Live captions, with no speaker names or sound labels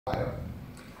Ohio.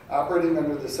 Operating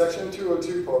under the Section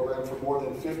 202 program for more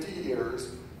than 50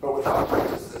 years, but without grant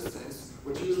assistance,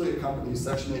 which usually accompanies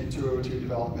Section 8 202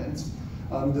 developments,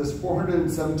 this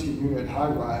 417-unit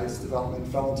high-rise development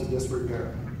fell into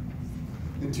disrepair.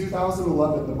 In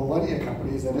 2011, the Millennia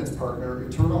Companies and its partner,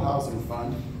 Eternal Housing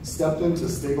Fund, stepped in to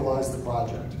stabilize the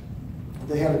project.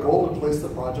 They had a goal to place the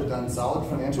project on solid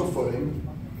financial footing,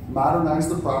 modernize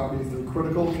the property through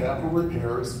critical capital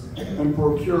repairs, and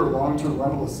procure long-term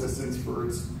rental assistance for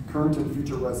its current and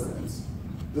future residents.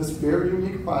 This very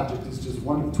unique project is just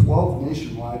one of 12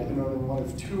 nationwide and only one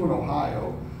of 2 in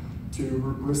Ohio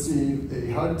to receive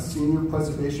a HUD Senior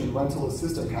Preservation Rental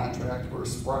Assistance Contract, or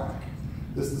SPRAC.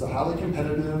 This is a highly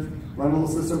competitive rental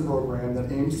assistance program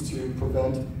that aims to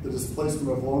prevent the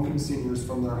displacement of low-income seniors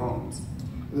from their homes.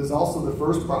 It is also the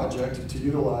first project to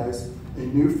utilize a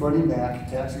new Freddie Mac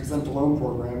tax-exempt loan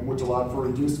program, which allowed for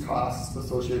reduced costs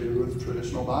associated with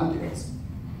traditional bond deals.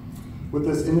 With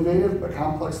this innovative but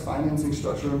complex financing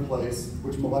structure in place,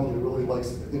 which Millennia really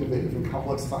likes innovative and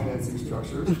complex financing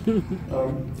structures,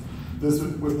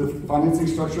 with the financing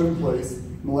structure in place,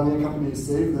 Millennia Companies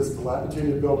saved this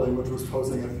dilapidated building, which was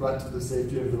posing a threat to the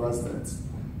safety of the residents.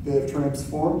 They have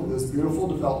transformed this beautiful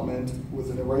development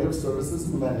with an array of services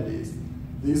and amenities.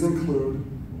 These include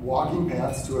walking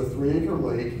paths to a 3-acre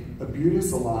lake, a beauty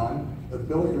salon, a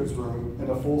billiards room,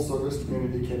 and a full-service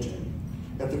community kitchen.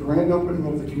 At the grand opening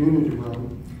of the community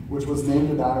room, which was named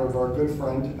in honor of our good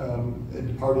friend and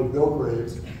departed Bill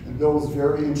Graves, and Bill was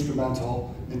very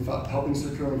instrumental in helping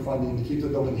securing funding to keep the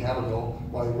building habitable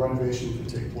while the renovation could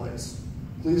take place.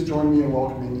 Please join me in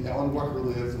welcoming Alan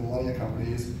Weckerly of the Millennia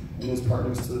Companies and his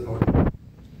partners to the podium.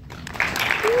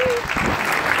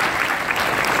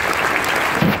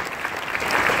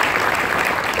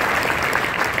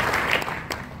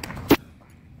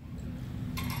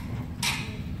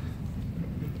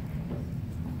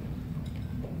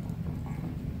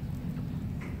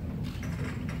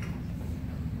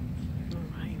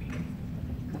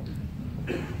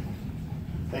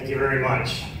 Thank you very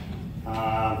much.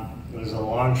 It was a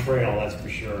long trail, that's for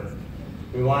sure.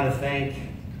 We want to thank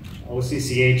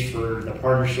OCCH for the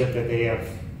partnership that they have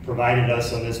provided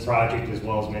us on this project, as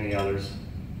well as many others.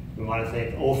 We want to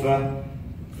thank OFA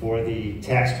for the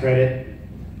tax credit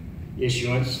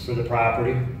issuance for the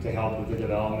property to help with the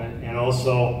development, and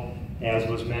also, as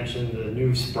was mentioned, the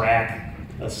new SPRAC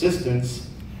assistance.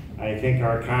 I think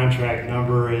our contract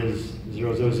number is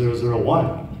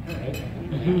 00001, right?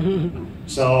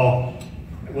 So,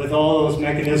 with all those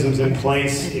mechanisms in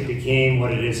place, it became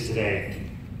what it is today.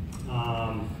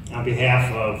 On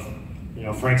behalf of,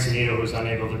 Frank Sanito, who's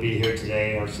unable to be here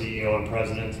today, our CEO and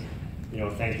president,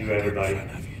 thank you, everybody.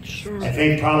 Sure. I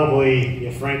think probably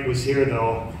if Frank was here,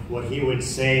 though, what he would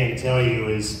say and tell you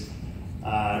is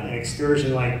an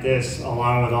excursion like this,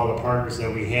 along with all the partners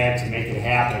that we had to make it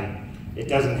happen, it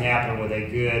doesn't happen with a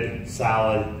good,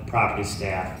 solid property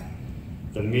staff.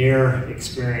 The mere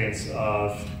experience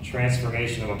of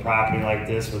transformation of a property like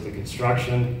this with the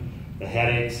construction, the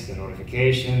headaches, the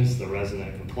notifications, the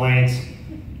resident complaints,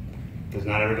 because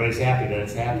not everybody's happy that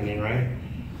it's happening, right?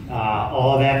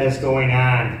 All of that's going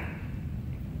on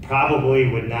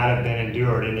probably would not have been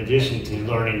endured, in addition to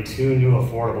learning 2 new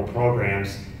affordable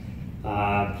programs.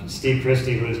 Steve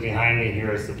Christy, who is behind me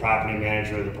here, is the property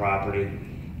manager of the property.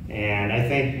 And I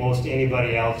think most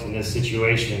anybody else in this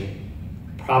situation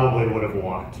probably would have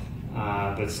walked.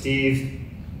 But Steve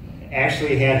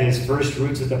actually had his first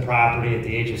roots at the property at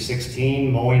the age of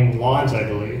 16, mowing lawns, I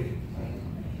believe,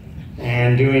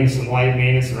 and doing some light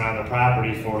maintenance around the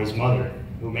property for his mother,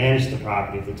 who managed the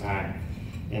property at the time.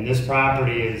 And this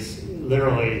property is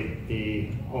literally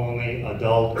the only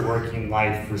adult working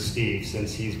life for Steve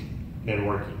since he's been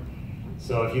working.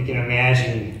 So if you can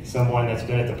imagine someone that's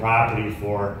been at the property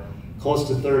for close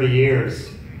to 30 years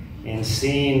and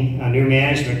seeing a new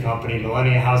management company,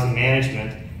 Millennia Housing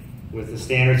Management, with the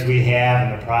standards we have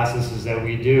and the processes that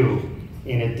we do,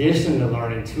 in addition to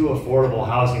learning 2 affordable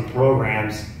housing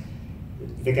programs,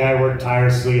 the guy worked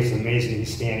tirelessly. It's amazing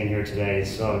he's standing here today.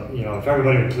 So, if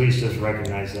everybody would please just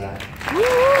recognize that.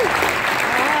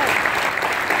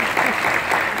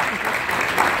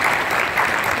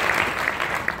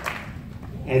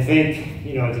 I think,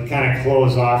 to kind of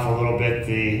close off a little bit,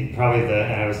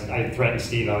 I threatened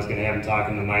Steve I was going to have him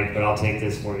talking to Mike, but I'll take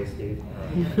this for you, Steve.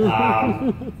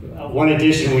 One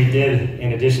addition we did,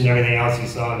 in addition to everything else you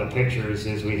saw in the pictures,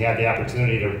 is we had the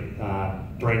opportunity to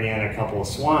bring in a couple of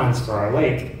swans for our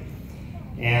lake.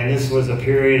 And this was a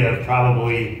period of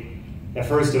probably, at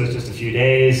first it was just a few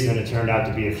days, then it turned out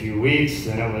to be a few weeks,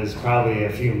 then it was probably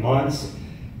a few months.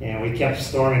 And we kept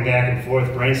storming back and forth,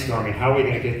 brainstorming, how are we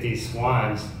going to get these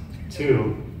swans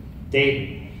to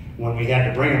Dayton when we had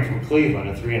to bring them from Cleveland,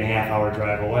 a 3.5-hour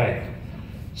drive away.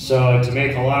 So to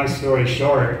make a long story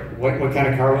short, what kind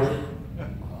of car was it?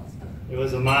 It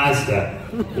was a Mazda.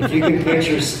 If you can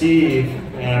picture Steve,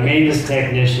 a maintenance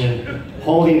technician,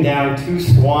 holding down 2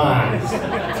 swans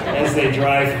as they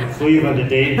drive from Cleveland to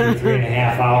Dayton for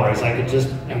 3.5 hours, I could just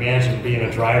imagine being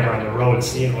a driver on the road,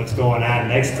 seeing what's going on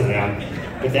next to them.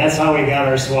 But that's how we got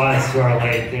our swans to our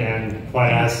lake, and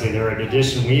quite honestly, they're an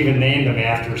addition. We even named them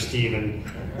after Steve and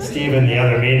the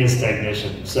other maintenance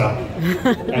technician. So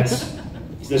that's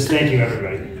just thank you,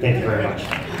 everybody. Thank you very much.